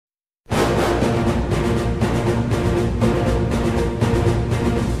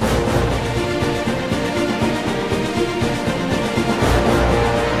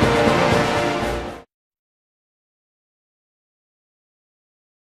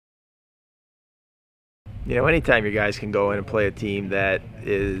Anytime your guys can go in and play a team that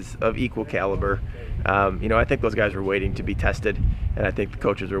is of equal caliber, I think those guys were waiting to be tested, and I think the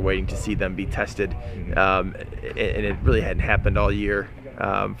coaches were waiting to see them be tested, and it really hadn't happened all year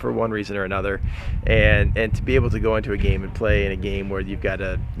for one reason or another, and to be able to go into a game and play in a game where you've got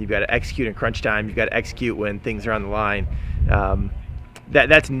to execute in crunch time, you've got to execute when things are on the line.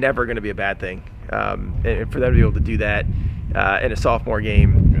 That's never going to be a bad thing, and for them to be able to do that in a sophomore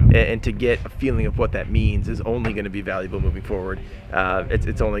game, and to get a feeling of what that means is only going to be valuable moving forward.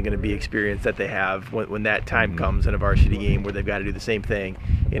 It's only going to be experience that they have when that time comes in a varsity game where they've got to do the same thing.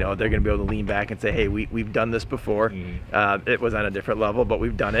 They're going to be able to lean back and say, hey, we've done this before. It was on a different level, but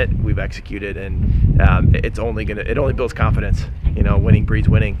we've done it, we've executed, and it only builds confidence. Winning breeds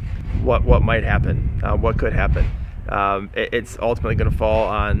winning. What might happen, what could happen. It's ultimately going to fall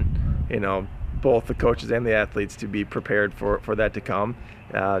on both the coaches and the athletes to be prepared for that to come.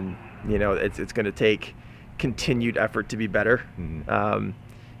 It's going to take continued effort to be better.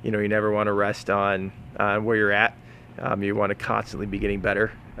 You never want to rest on where you're at. You want to constantly be getting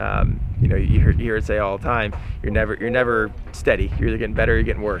better. You hear it say all the time, you're never steady. You're either getting better or you're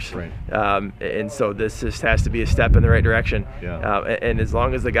getting worse. Right. And so this just has to be a step in the right direction. And as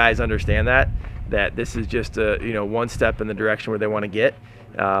long as the guys understand that this is just one step in the direction where they want to get,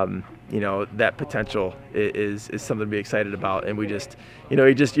 that potential is something to be excited about. And we just,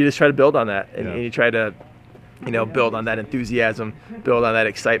 you just try to build on that, and you try to, build on that enthusiasm, build on that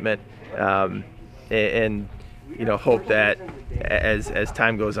excitement, and hope that as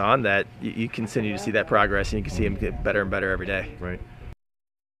time goes on that you continue to see that progress, and you can see them get better and better every day. Right.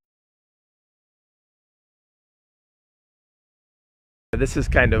 This is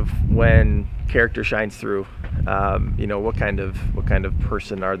kind of when character shines through. What kind of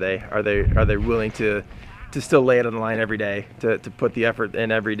person are they? Are they willing to still lay it on the line every day, to put the effort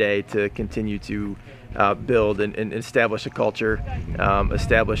in every day, to continue to build and establish a culture,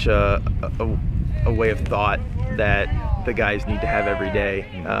 establish a way of thought that the guys need to have every day.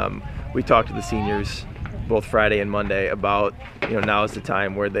 We talked to the seniors both Friday and Monday about, now is the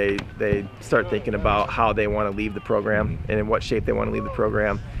time where they start thinking about how they want to leave the program and in what shape they want to leave the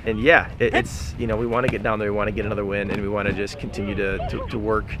program. And it's we want to get down there, we want to get another win, and we want to just continue to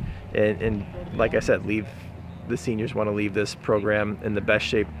work and like I said, the seniors want to leave this program in the best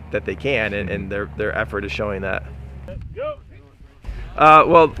shape that they can, and their effort is showing that.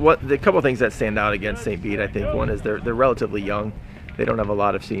 The couple of things that stand out against St. Bede, I think one is they're relatively young. They don't have a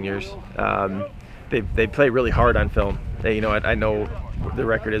lot of seniors. They play really hard on film. I know the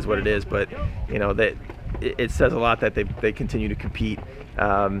record is what it is, but it says a lot that they continue to compete.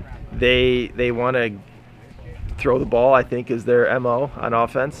 They want to throw the ball, I think, is their MO on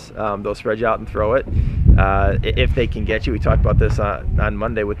offense. They'll spread you out and throw it. If they can get you, we talked about this on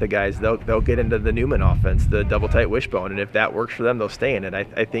Monday with the guys, they'll get into the Newman offense, the double tight wishbone, and if that works for them, they'll stay in it.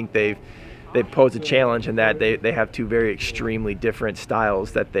 I think they've posed a challenge in that they have two very extremely different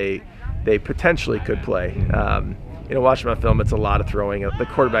styles that they potentially could play. Watching on film, it's a lot of throwing. The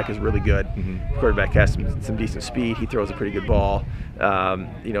quarterback is really good. The quarterback has some decent speed. He throws a pretty good ball.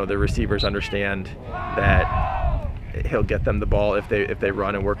 The receivers understand that he'll get them the ball if they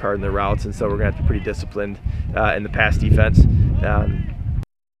run and work hard in their routes, and so we're going to have to be pretty disciplined in the pass defense.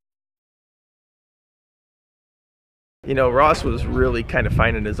 Ross was really kind of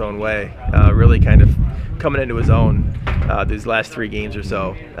finding his own way, really kind of coming into his own these last 3 games or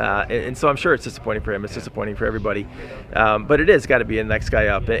so. And so I'm sure it's disappointing for him. It's disappointing for everybody. But it is got to be the next guy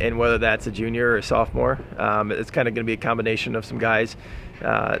up. And whether that's a junior or a sophomore, it's kind of going to be a combination of some guys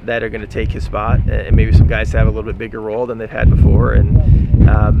that are going to take his spot, and maybe some guys have a little bit bigger role than they've had before. And,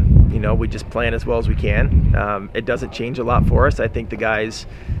 we just plan as well as we can. It doesn't change a lot for us. I think the guys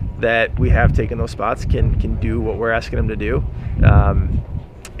that we have taken those spots can do what we're asking them to do.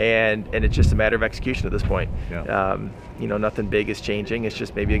 And it's just a matter of execution at this point. Nothing big is changing. It's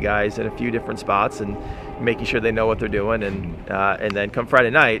just maybe guys in a few different spots and making sure they know what they're doing. And then come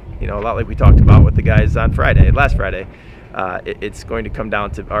Friday night, a lot like we talked about with the guys on last Friday, it's going to come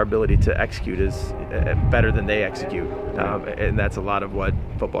down to our ability to execute is better than they execute. And that's a lot of what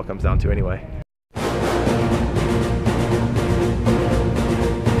football comes down to anyway.